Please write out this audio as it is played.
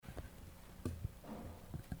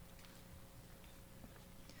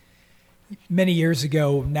Many years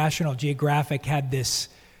ago, National Geographic had this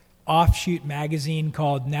offshoot magazine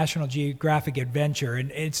called National Geographic Adventure,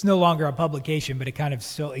 and it's no longer a publication, but it kind of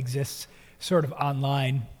still exists sort of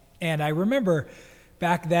online. And I remember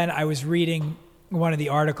back then I was reading one of the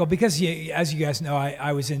article, because as you guys know,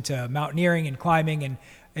 I was into mountaineering and climbing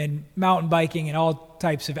and mountain biking and all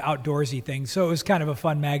types of outdoorsy things. So it was kind of a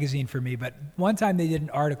fun magazine for me. But one time they did an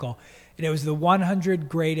article, and it was the 100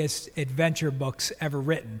 greatest adventure books ever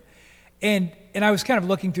written. And I was kind of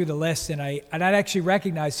looking through the list, and I'd actually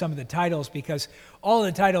recognized some of the titles, because all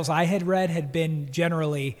the titles I had read had been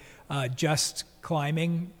generally just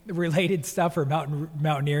climbing related stuff or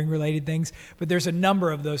mountaineering related things. But there's a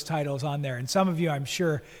number of those titles on there. And some of you, I'm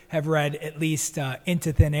sure, have read at least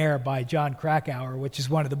Into Thin Air by Jon Krakauer, which is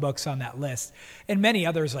one of the books on that list. And many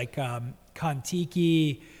others like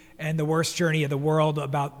Kon-Tiki and The Worst Journey of the World,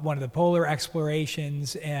 about one of the polar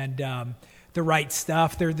explorations, and The Right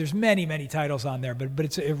Stuff. There's many, many titles on there, but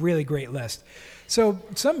it's a really great list. So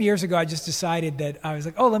some years ago, I just decided that I was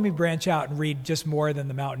like, let me branch out and read just more than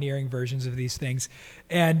the mountaineering versions of these things.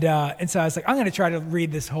 And so I was like, I'm going to try to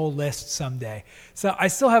read this whole list someday. So I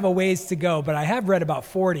still have a ways to go, but I have read about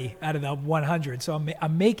 40 out of the 100. So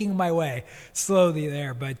I'm making my way slowly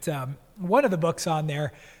there. But one of the books on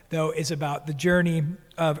there, though, is about the journey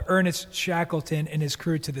of Ernest Shackleton and his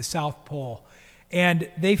crew to the South Pole.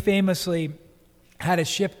 And they famously had a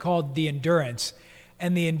ship called the Endurance,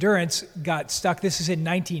 and the Endurance got stuck. This is in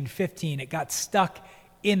 1915. It got stuck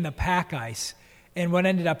in the pack ice. And what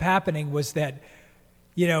ended up happening was that,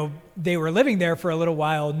 they were living there for a little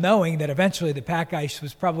while, knowing that eventually the pack ice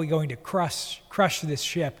was probably going to crush this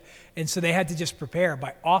ship. And so they had to just prepare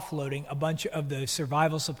by offloading a bunch of the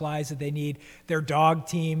survival supplies that they need, their dog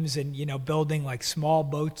teams, and, building like small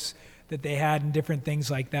boats that they had and different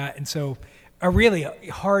things like that. And so a really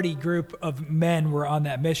hardy group of men were on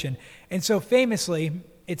that mission. And so famously,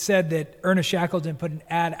 it said that Ernest Shackleton put an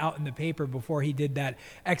ad out in the paper before he did that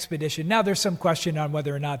expedition. Now, there's some question on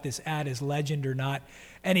whether or not this ad is legend or not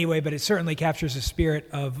anyway, but it certainly captures the spirit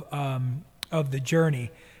of the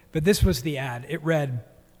journey. But this was the ad. It read,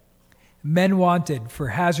 "Men wanted for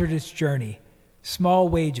hazardous journey, small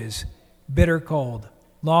wages, bitter cold,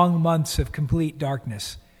 long months of complete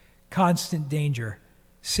darkness, constant danger,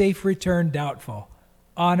 safe return doubtful,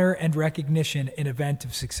 honor and recognition in event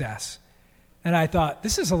of success." And I thought,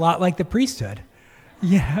 this is a lot like the priesthood.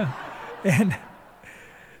 Yeah. And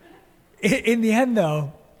in the end,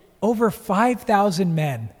 though, over 5,000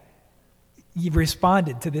 men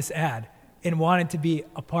responded to this ad and wanted to be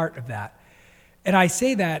a part of that. And I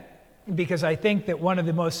say that because I think that one of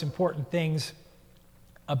the most important things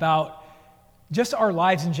about just our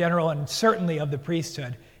lives in general, and certainly of the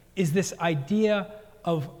priesthood, is this idea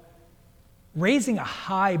of raising a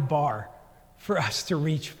high bar for us to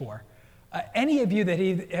reach for. Any of you that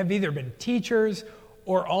have either been teachers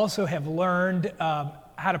or also have learned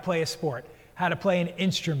how to play a sport, how to play an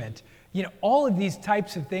instrument, all of these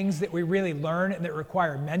types of things that we really learn and that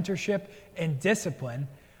require mentorship and discipline.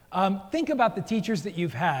 Think about the teachers that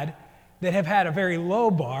you've had that have had a very low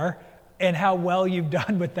bar and how well you've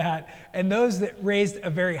done with that, and those that raised a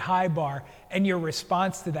very high bar and your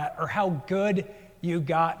response to that, or how good you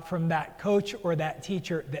got from that coach or that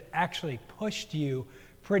teacher that actually pushed you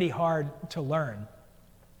pretty hard to learn.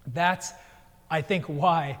 That's, I think,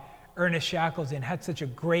 why Ernest Shackleton had such a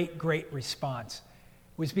great, great response.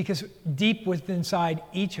 Was because deep within inside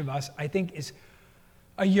each of us, I think, is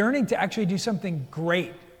a yearning to actually do something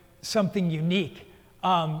great, something unique.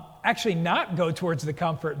 Actually not go towards the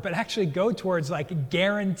comfort, but actually go towards like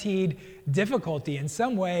guaranteed difficulty. In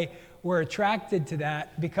some way, we're attracted to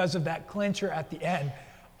that because of that clincher at the end.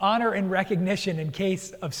 Honor and recognition in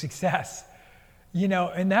case of success.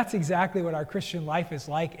 And that's exactly what our Christian life is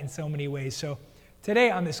like in so many ways. So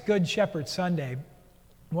today on this Good Shepherd Sunday,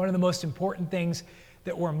 one of the most important things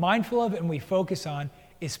that we're mindful of and we focus on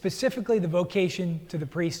is specifically the vocation to the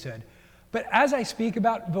priesthood. But as I speak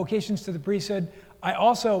about vocations to the priesthood, I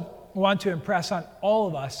also want to impress on all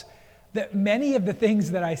of us that many of the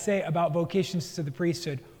things that I say about vocations to the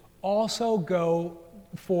priesthood also go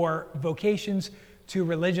for vocations to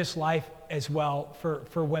religious life as well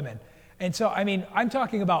for women. And so, I'm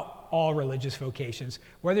talking about all religious vocations,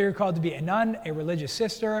 whether you're called to be a nun, a religious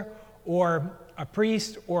sister, or a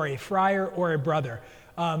priest, or a friar, or a brother.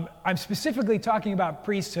 I'm specifically talking about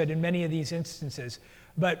priesthood in many of these instances.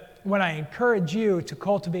 But when I encourage you to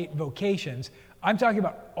cultivate vocations, I'm talking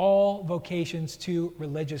about all vocations to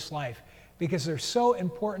religious life, because they're so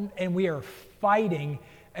important, and we are fighting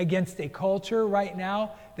against a culture right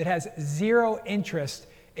now that has zero interest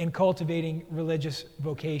in cultivating religious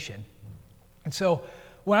vocation. And so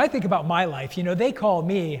when I think about my life, they call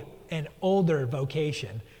me an older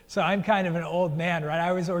vocation. So I'm kind of an old man, right?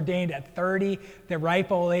 I was ordained at 30, the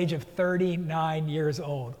ripe old age of 39 years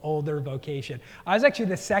old, older vocation. I was actually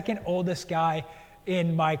the second oldest guy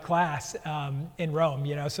in my class in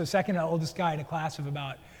Rome, so second oldest guy in a class of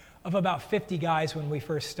about 50 guys when we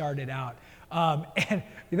first started out. And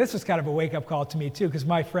this was kind of a wake-up call to me, too, because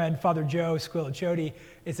my friend, Father Joe Squilaccioti,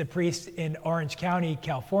 is a priest in Orange County,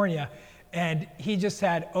 California, and he just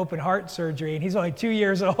had open heart surgery, and he's only 2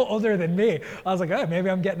 years older than me. I was like, oh, maybe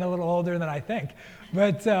I'm getting a little older than I think.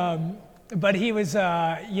 But he was,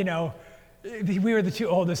 we were the two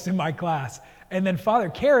oldest in my class. And then Father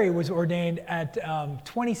Carey was ordained at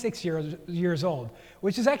 26 years old,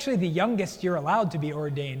 which is actually the youngest you're allowed to be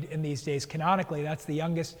ordained in these days. Canonically, that's the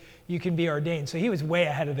youngest you can be ordained. So he was way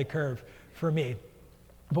ahead of the curve for me.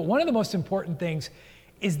 But one of the most important things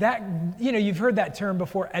is that, you've heard that term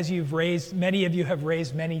before as many of you have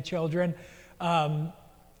raised many children,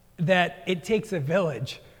 that it takes a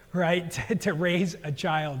village, right, to raise a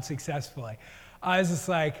child successfully. I was just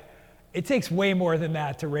like, it takes way more than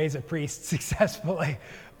that to raise a priest successfully.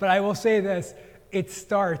 But I will say this, it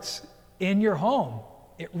starts in your home.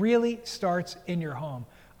 It really starts in your home.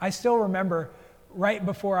 I still remember right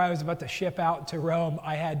before I was about to ship out to Rome,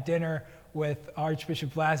 I had dinner with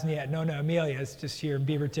Archbishop Vlasny at Nona Amelia's, just here in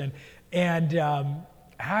Beaverton. And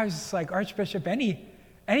I was just like, Archbishop, any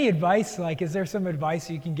advice? Like, is there some advice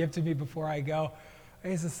you can give to me before I go?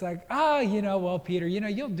 And he's just like, well, Peter,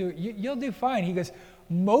 you'll do fine. He goes,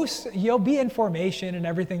 you'll be in formation and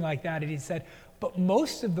everything like that. And he said, but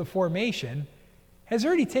most of the formation has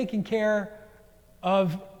already taken care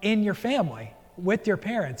of in your family with your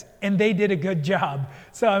parents, and they did a good job.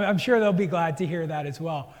 So I'm sure they'll be glad to hear that as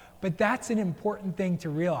well. But that's an important thing to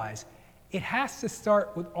realize. It has to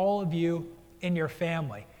start with all of you in your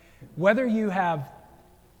family. Whether you have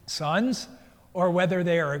sons or whether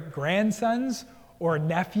they are grandsons or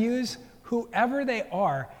nephews, whoever they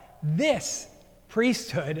are, this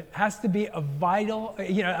priesthood has to be a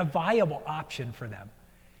viable option for them.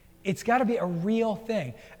 It's got to be a real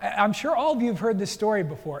thing. I'm sure all of you have heard this story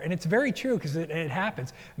before, and it's very true because it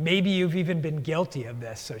happens. Maybe you've even been guilty of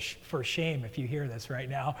this, so for shame if you hear this right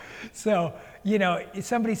now. So,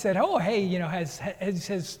 somebody said, oh, hey,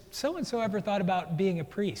 has so-and-so ever thought about being a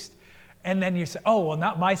priest? And then you say, oh, well,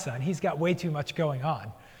 not my son. He's got way too much going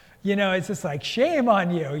on. It's just like, shame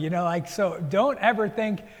on you, so don't ever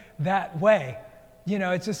think that way.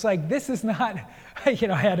 It's just like, this is not, I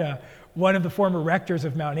had one of the former rectors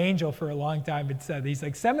of Mount Angel for a long time had said, he's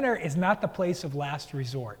like, seminary is not the place of last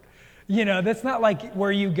resort. That's not like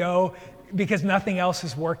where you go because nothing else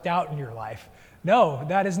has worked out in your life. No,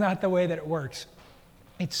 that is not the way that it works.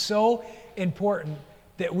 It's so important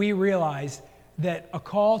that we realize that a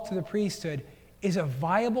call to the priesthood is a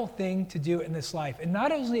viable thing to do in this life. And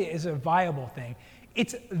not only is it a viable thing,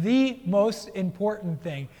 it's the most important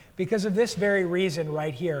thing because of this very reason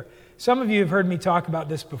right here. Some of you have heard me talk about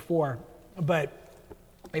this before, but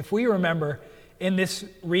if we remember in this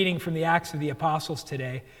reading from the Acts of the Apostles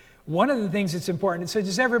today, one of the things that's important, so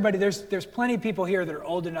just everybody, there's plenty of people here that are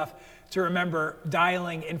old enough to remember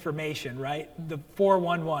dialing information, right? The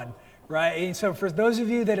 411, right? And so for those of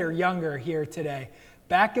you that are younger here today,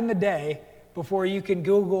 back in the day, before you can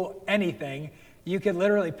Google anything, you could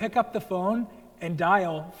literally pick up the phone and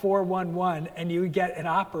dial 411, and you would get an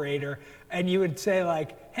operator, and you would say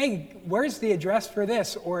like, hey, where's the address for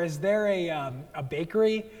this? Or is there a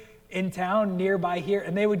bakery in town nearby here?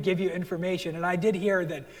 And they would give you information. And I did hear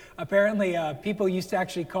that apparently people used to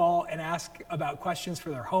actually call and ask about questions for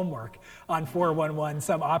their homework on 411.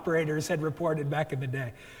 Some operators had reported back in the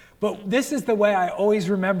day. But this is the way I always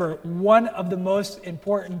remember one of the most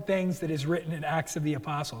important things that is written in Acts of the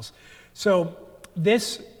Apostles. So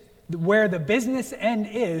this, where the business end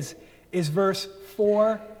is verse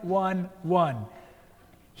 411.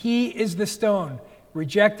 He is the stone,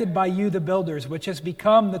 rejected by you, the builders, which has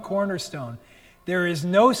become the cornerstone. There is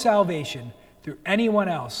no salvation through anyone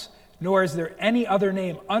else, nor is there any other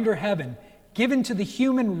name under heaven given to the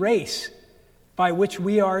human race by which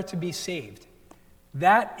we are to be saved.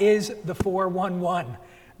 That is the 411.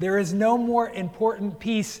 There is no more important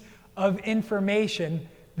piece of information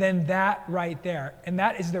than that right there. And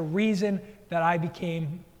that is the reason that I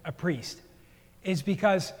became a priest, is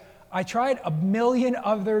because I tried a million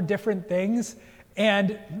other different things,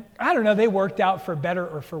 and I don't know, they worked out for better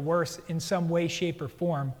or for worse in some way, shape, or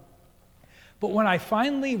form. But when I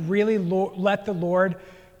finally really let the Lord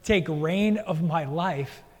take reign of my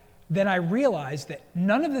life, then I realized that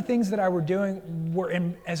none of the things that I were doing were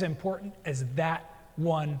as important as that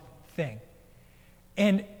one thing.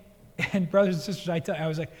 And And brothers and sisters, I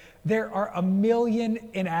was like, there are a million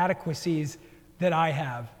inadequacies that I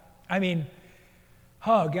have. I mean,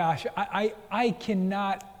 oh gosh, I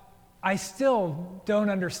cannot, I still don't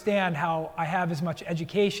understand how I have as much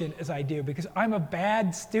education as I do because I'm a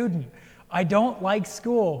bad student. I don't like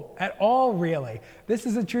school at all, really. This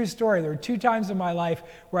is a true story. There were 2 times in my life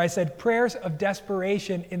where I said prayers of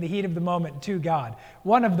desperation in the heat of the moment to God.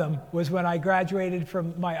 One of them was when I graduated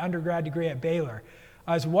from my undergrad degree at Baylor.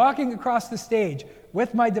 I was walking across the stage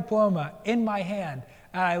with my diploma in my hand,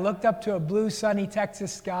 and I looked up to a blue, sunny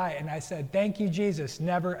Texas sky, and I said, "Thank you, Jesus,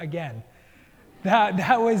 never again."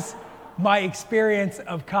 That was my experience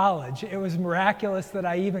of college. It was miraculous that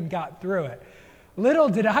I even got through it. Little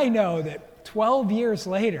did I know that 12 years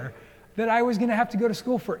later, that I was going to have to go to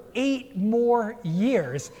school for 8 more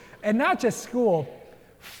years. And not just school,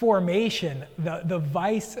 formation, the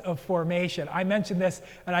vice of formation. I mentioned this,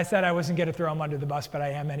 and I said I wasn't going to throw him under the bus, but I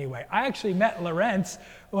am anyway. I actually met Lorenz,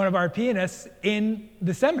 one of our pianists, in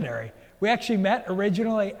the seminary. We actually met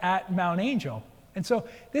originally at Mount Angel. And so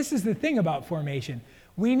this is the thing about formation.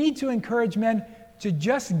 We need to encourage men to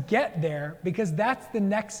just get there because that's the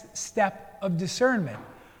next step of discernment.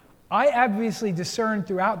 I obviously discerned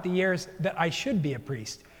throughout the years that I should be a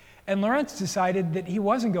priest. And Lorenz decided that he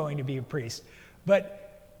wasn't going to be a priest. But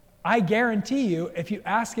I guarantee you, if you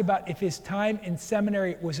ask about if his time in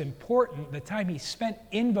seminary was important, the time he spent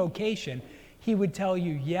in vocation, he would tell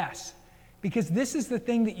you yes. Because this is the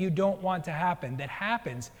thing that you don't want to happen, that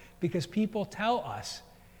happens because people tell us.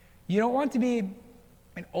 You don't want to be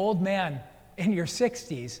an old man in your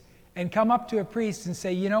 60s and come up to a priest and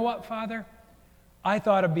say, "You know what, Father? I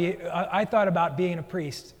thought about being a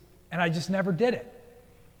priest, and I just never did it."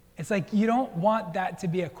 It's like you don't want that to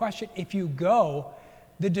be a question. If you go,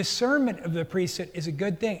 the discernment of the priesthood is a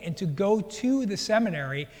good thing, and to go to the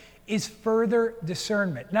seminary is further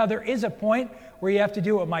discernment. Now, there is a point where you have to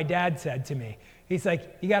do what my dad said to me. He's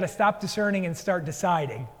like, you got to stop discerning and start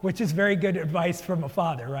deciding, which is very good advice from a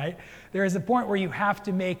father, right? There is a point where you have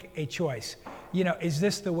to make a choice. You know, is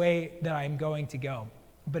this the way that I'm going to go?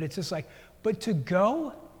 But it's just like, but to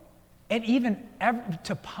go and even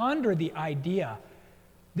to ponder the idea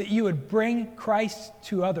that you would bring Christ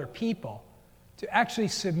to other people, to actually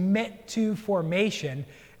submit to formation.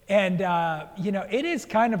 And, it is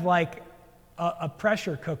kind of like a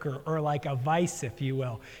pressure cooker or like a vice, if you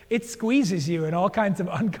will. It squeezes you in all kinds of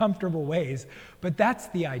uncomfortable ways, but that's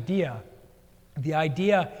the idea. The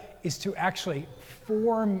idea is to actually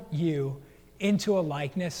form you into a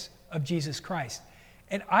likeness of Jesus Christ.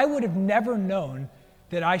 And I would have never known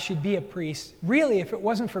that I should be a priest, really, if it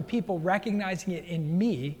wasn't for people recognizing it in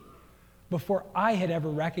me before I had ever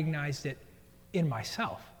recognized it in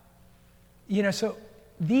myself. So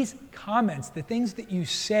these comments, the things that you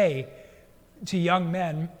say to young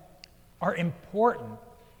men are important.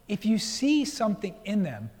 If you see something in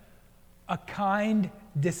them, a kind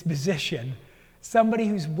disposition, somebody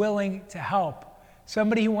who's willing to help,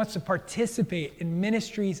 somebody who wants to participate in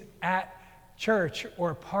ministries at church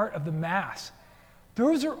or part of the Mass,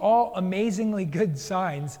 those are all amazingly good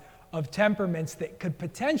signs of temperaments that could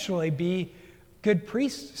potentially be good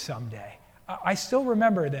priests someday. I still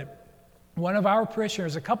remember that one of our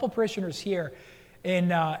parishioners, a couple parishioners here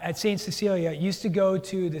at St. Cecilia, used to go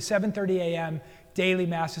to the 7:30 a.m. daily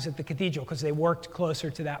masses at the cathedral because they worked closer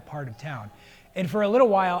to that part of town. And for a little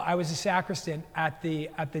while, I was a sacristan at the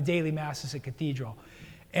daily masses at cathedral.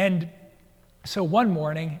 And so one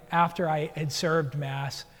morning, after I had served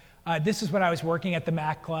Mass, this is when I was working at the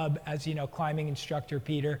Mac Club as, climbing instructor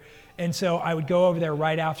Peter. And so I would go over there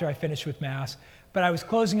right after I finished with Mass. But I was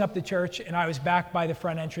closing up the church, and I was back by the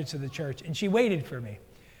front entrance of the church. And she waited for me.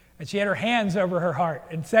 And she had her hands over her heart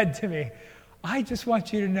and said to me, "I just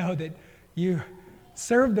want you to know that you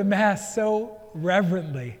serve the Mass so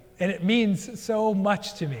reverently, and it means so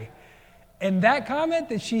much to me." And that comment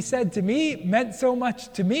that she said to me meant so much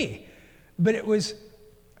to me. But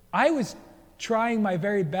I was trying my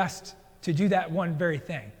very best to do that one very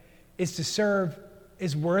thing, is to serve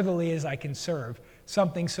as worthily as I can serve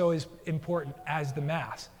something so as important as the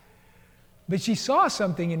Mass. But she saw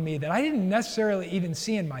something in me that I didn't necessarily even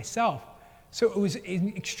see in myself. So it was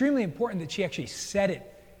extremely important that she actually said it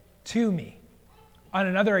to me. On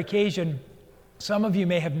another occasion, some of you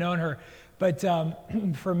may have known her, but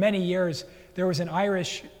for many years, there was an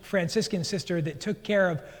Irish Franciscan sister that took care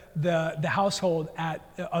of the household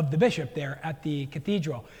of the bishop there at the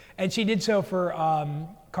cathedral. And she did so for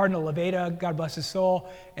Cardinal Leveda, God bless his soul,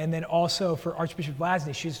 and then also for Archbishop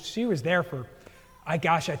Vlasny. She was there for, I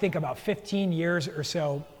think about 15 years or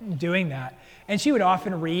so doing that. And she would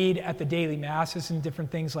often read at the daily masses and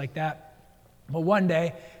different things like that. Well, one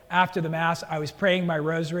day after the Mass, I was praying my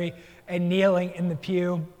rosary and kneeling in the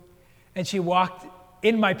pew, and she walked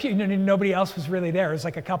in my pew. Nobody else was really there. It was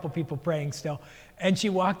like a couple people praying still. And she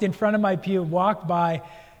walked in front of my pew, walked by,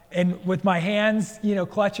 and with my hands,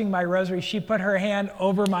 clutching my rosary, she put her hand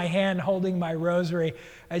over my hand holding my rosary,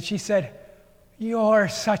 and she said, "You're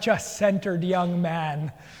such a centered young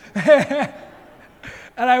man."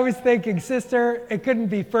 And I was thinking, sister, it couldn't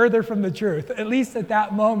be further from the truth, at least at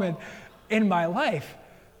that moment in my life.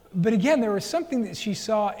 But again, there was something that she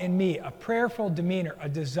saw in me, a prayerful demeanor, a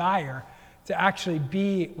desire to actually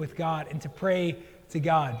be with God and to pray to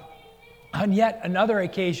God. On yet another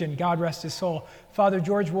occasion, God rest his soul, Father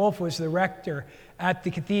George Wolfe was the rector at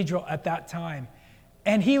the cathedral at that time.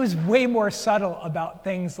 And he was way more subtle about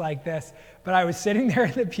things like this. But I was sitting there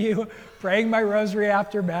in the pew, praying my rosary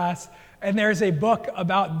after Mass, and there's a book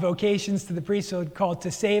about vocations to the priesthood called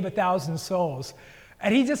To Save 1,000 Souls.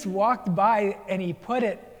 And he just walked by and he put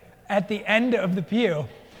it at the end of the pew.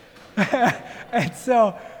 And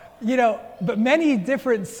so, but many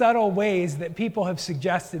different subtle ways that people have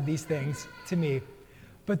suggested these things to me.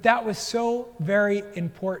 But that was so very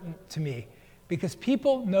important to me because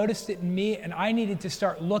people noticed it in me, and I needed to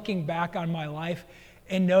start looking back on my life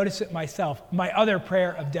and notice it myself. My other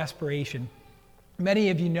prayer of desperation.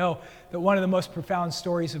 Many of you know that one of the most profound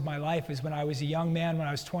stories of my life is when I was a young man, when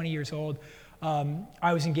I was 20 years old.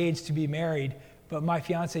 I was engaged to be married, but my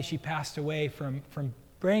fiancée, she passed away from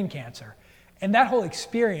brain cancer. And that whole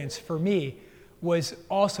experience for me was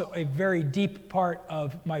also a very deep part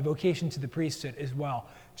of my vocation to the priesthood as well,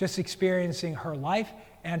 just experiencing her life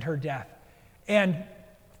and her death. And,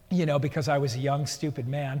 because I was a young, stupid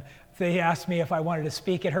man, they asked me if I wanted to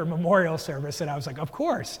speak at her memorial service, and I was like, of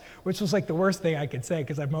course, which was like the worst thing I could say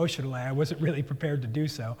because emotionally I wasn't really prepared to do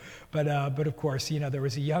so. But of course, there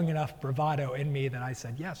was a young enough bravado in me that I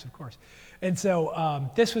said, yes, of course. And so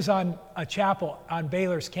this was on a chapel on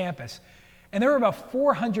Baylor's campus, and there were about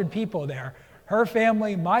 400 people there. Her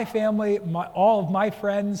family, all of my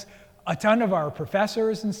friends, a ton of our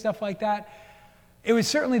professors and stuff like that. It was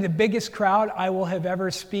certainly the biggest crowd I will have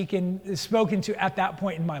ever spoken to at that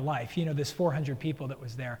point in my life, this 400 people that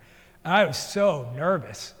was there. And I was so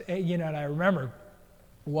nervous, and I remember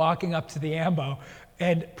walking up to the ambo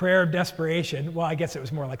and prayer of desperation. Well, I guess it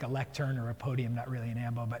was more like a lectern or a podium, not really an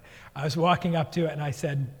ambo, but I was walking up to it and I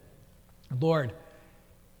said, "Lord,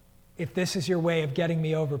 if this is your way of getting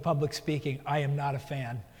me over public speaking, I am not a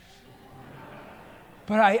fan."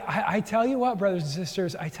 But I tell you what, brothers and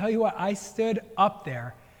sisters, I stood up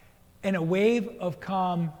there and a wave of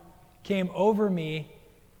calm came over me,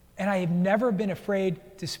 and I have never been afraid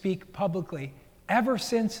to speak publicly ever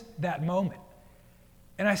since that moment.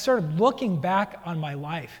 And I started looking back on my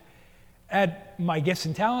life at my gifts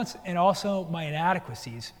and talents and also my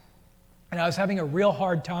inadequacies. And I was having a real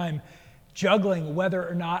hard time juggling whether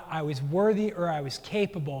or not I was worthy or I was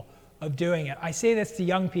capable of doing it. I say this to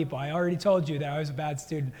young people. I already told you that I was a bad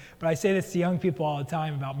student, but I say this to young people all the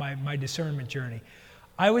time about my discernment journey.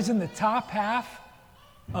 I was in the top half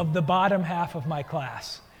of the bottom half of my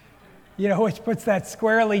class, which puts that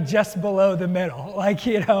squarely just below the middle.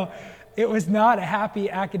 It was not a happy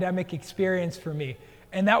academic experience for me.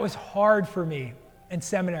 And that was hard for me in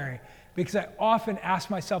seminary because I often asked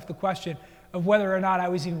myself the question of whether or not I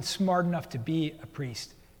was even smart enough to be a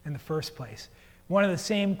priest in the first place. One of the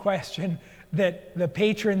same question that the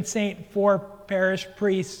patron saint for parish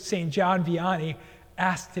priests, St. John Vianney,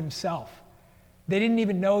 asked himself. They didn't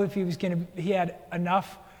even know if he had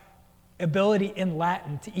enough ability in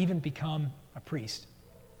Latin to even become a priest.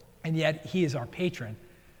 And yet he is our patron.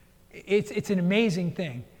 It's an amazing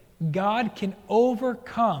thing. God can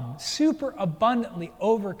overcome, super abundantly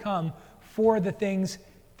overcome for the things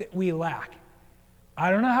that we lack. I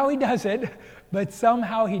don't know how he does it, but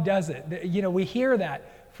somehow he does it. We hear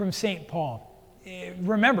that from St. Paul.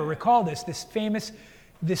 Recall this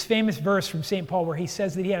famous verse from St. Paul where he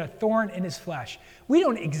says that he had a thorn in his flesh. We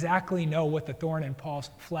don't exactly know what the thorn in Paul's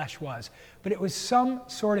flesh was, but it was some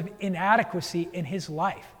sort of inadequacy in his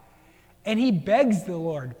life. And he begs the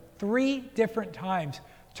Lord 3 different times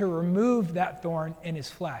to remove that thorn in his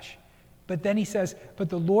flesh. But then he says, but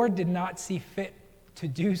the Lord did not see fit to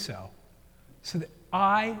do so that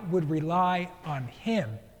I would rely on him.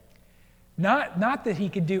 Not that he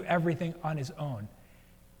could do everything on his own.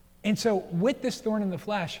 And so with this thorn in the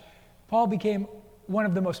flesh, Paul became one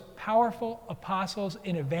of the most powerful apostles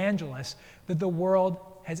and evangelists that the world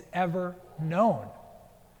has ever known.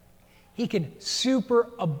 He can super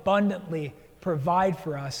abundantly provide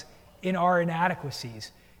for us in our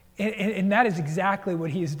inadequacies. And that is exactly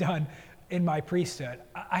what he has done in my priesthood.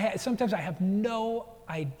 Sometimes I have no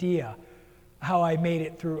idea how I made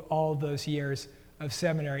it through all those years of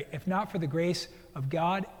seminary, if not for the grace of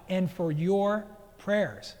God and for your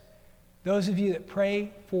prayers. Those of you that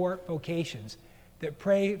pray for vocations, that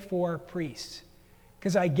pray for priests.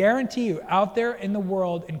 Because I guarantee you, out there in the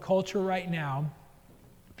world and culture right now,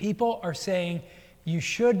 people are saying, you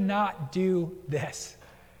should not do this.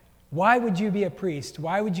 Why would you be a priest?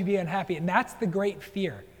 Why would you be unhappy? And that's the great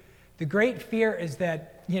fear. The great fear is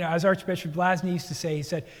that, as Archbishop Blasny used to say, he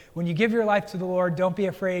said, when you give your life to the Lord, don't be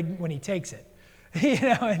afraid when he takes it,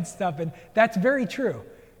 and stuff. And that's very true.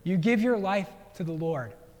 You give your life to the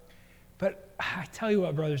Lord. But I tell you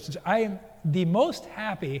what, brothers and sisters, I am the most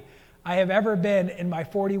happy I have ever been in my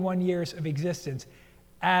 41 years of existence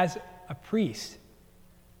as a priest.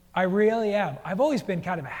 I really am. I've always been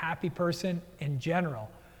kind of a happy person in general,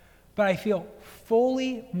 but I feel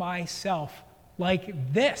fully myself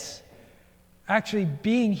like this, actually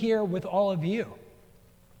being here with all of you.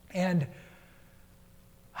 And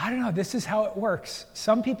I don't know, this is how it works.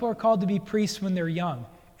 Some people are called to be priests when they're young,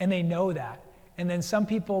 and they know that. And then some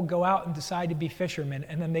people go out and decide to be fishermen,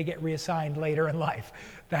 and then they get reassigned later in life.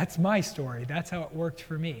 That's my story. That's how it worked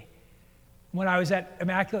for me. When I was at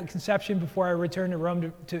Immaculate Conception, before I returned to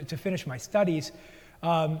Rome to finish my studies,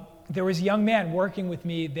 there was a young man working with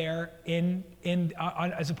me there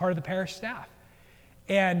as a part of the parish staff.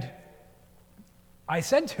 And I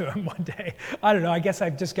said to him one day, I don't know, I guess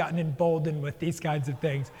I've just gotten emboldened with these kinds of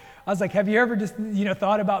things. I was like, have you ever just,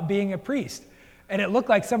 thought about being a priest? And it looked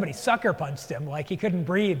like somebody sucker punched him, like he couldn't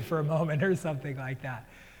breathe for a moment or something like that.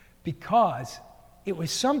 Because it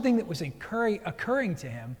was something that was occurring to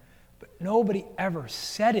him, but nobody ever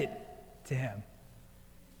said it to him.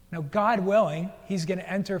 Now, God willing, he's going to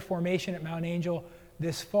enter formation at Mount Angel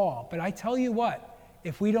this fall. But I tell you what,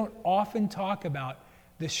 if we don't often talk about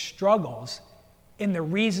the struggles and the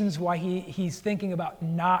reasons why he's thinking about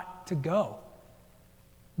not to go.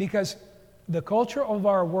 Because the culture of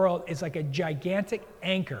our world is like a gigantic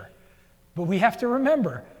anchor. But we have to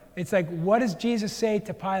remember, it's like, what does Jesus say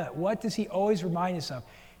to Pilate? What does he always remind us of?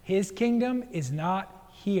 His kingdom is not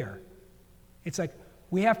here. It's like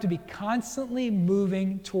we have to be constantly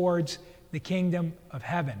moving towards the kingdom of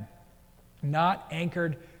heaven, not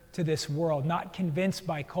anchored to this world, not convinced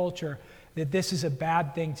by culture that this is a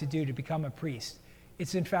bad thing to do, to become a priest.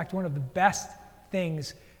 It's in fact one of the best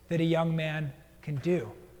things that a young man can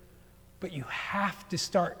do. But you have to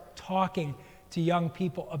start talking to young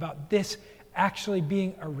people about this actually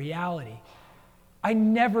being a reality. I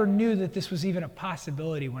never knew that this was even a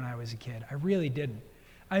possibility when I was a kid. I really didn't.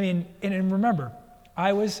 I mean, and remember,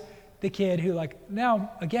 I was the kid who,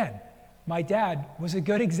 now, again, my dad was a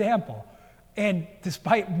good example. And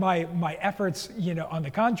despite my efforts, on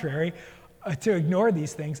the contrary, to ignore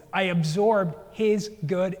these things, I absorbed his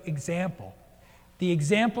good example. The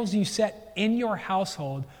examples you set in your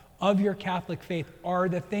household of your Catholic faith are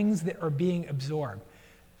the things that are being absorbed.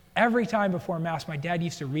 Every time before Mass, my dad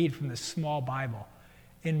used to read from the small Bible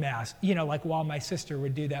in Mass. While my sister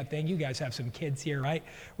would do that thing. You guys have some kids here, right?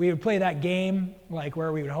 We would play that game,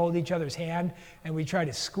 where we would hold each other's hand and we try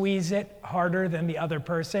to squeeze it harder than the other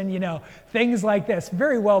person. Things like this.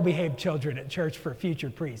 Very well-behaved children at church for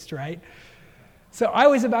future priests, right? So I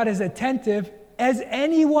was about as attentive as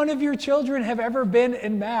any one of your children have ever been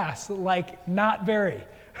in Mass. Not very.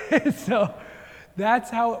 So that's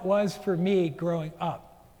how it was for me growing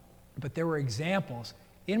up. But there were examples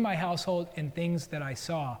in my household and things that I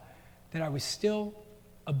saw that I was still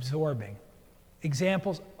absorbing.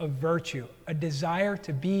 Examples of virtue, a desire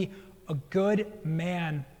to be a good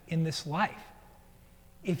man in this life.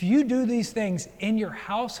 If you do these things in your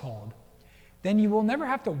household, then you will never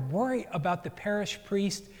have to worry about the parish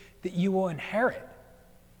priest that you will inherit.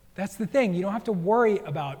 That's the thing. You don't have to worry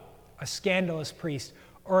about a scandalous priest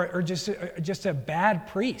or just a bad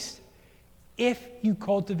priest if you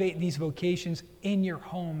cultivate these vocations in your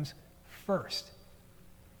homes first.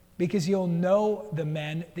 Because you'll know the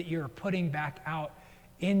men that you're putting back out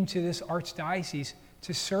into this archdiocese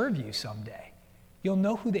to serve you someday. You'll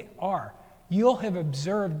know who they are. You'll have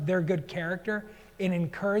observed their good character and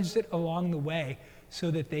encouraged it along the way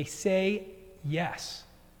so that they say yes.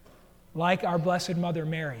 Like our Blessed Mother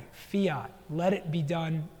Mary, fiat, let it be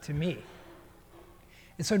done to me.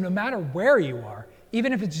 And so no matter where you are,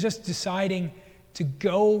 even if it's just deciding to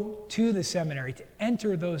go to the seminary, to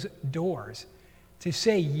enter those doors, to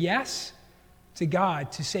say yes to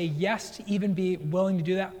God, to say yes to even be willing to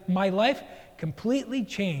do that, my life completely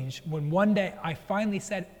changed when one day I finally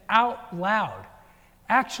said out loud,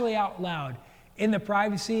 actually out loud, in the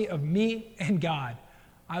privacy of me and God,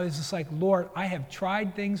 I was just like, Lord, I have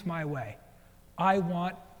tried things my way. I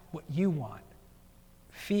want what you want.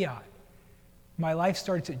 Fiat. my life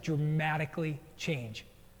started to dramatically change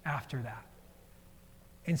after that.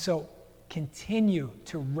 And so continue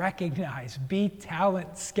to recognize, be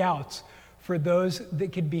talent scouts for those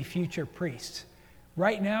that could be future priests.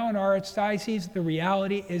 Right now in our archdiocese, the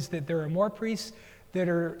reality is that there are more priests that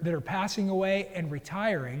are passing away and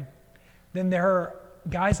retiring than there are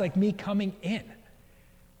guys like me coming in.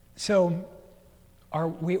 So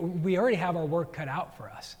we already have our work cut out for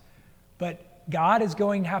us. But God is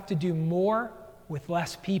going to have to do more with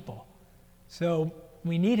less people. So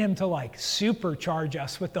we need him to supercharge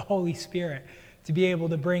us with the Holy Spirit to be able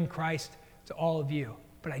to bring Christ to all of you.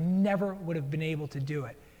 But I never would have been able to do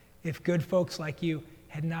it if good folks like you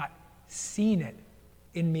had not seen it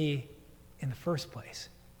in me in the first place.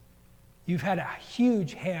 You've had a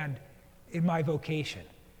huge hand in my vocation.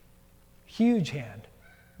 Huge hand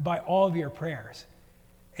by all of your prayers.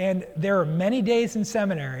 And there are many days in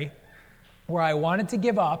seminary where I wanted to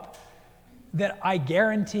give up, that I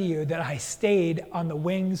guarantee you that I stayed on the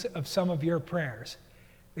wings of some of your prayers.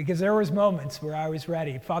 Because there was moments where I was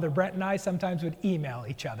ready. Father Brent and I sometimes would email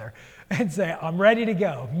each other and say, I'm ready to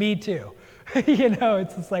go. Me too.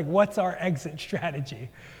 It's just like, what's our exit strategy?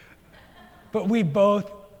 But we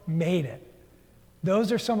both made it.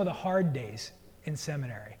 Those are some of the hard days in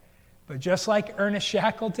seminary. But just like Ernest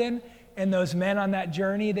Shackleton and those men on that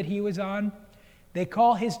journey that he was on, they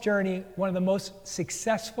call his journey one of the most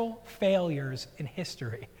successful failures in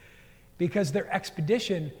history because their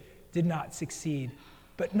expedition did not succeed.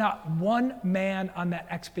 But not one man on that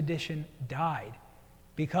expedition died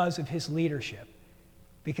because of his leadership,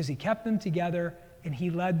 because he kept them together and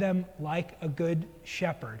he led them like a good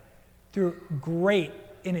shepherd through great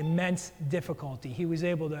and immense difficulty. He was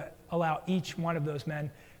able to allow each one of those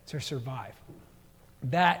men to survive.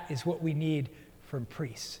 That is what we need from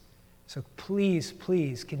priests. So please,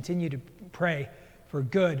 please continue to pray for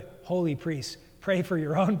good, holy priests. Pray for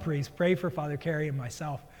your own priests. Pray for Father Carey and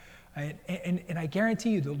myself. And I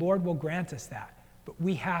guarantee you the Lord will grant us that. But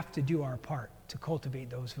we have to do our part to cultivate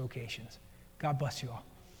those vocations. God bless you all.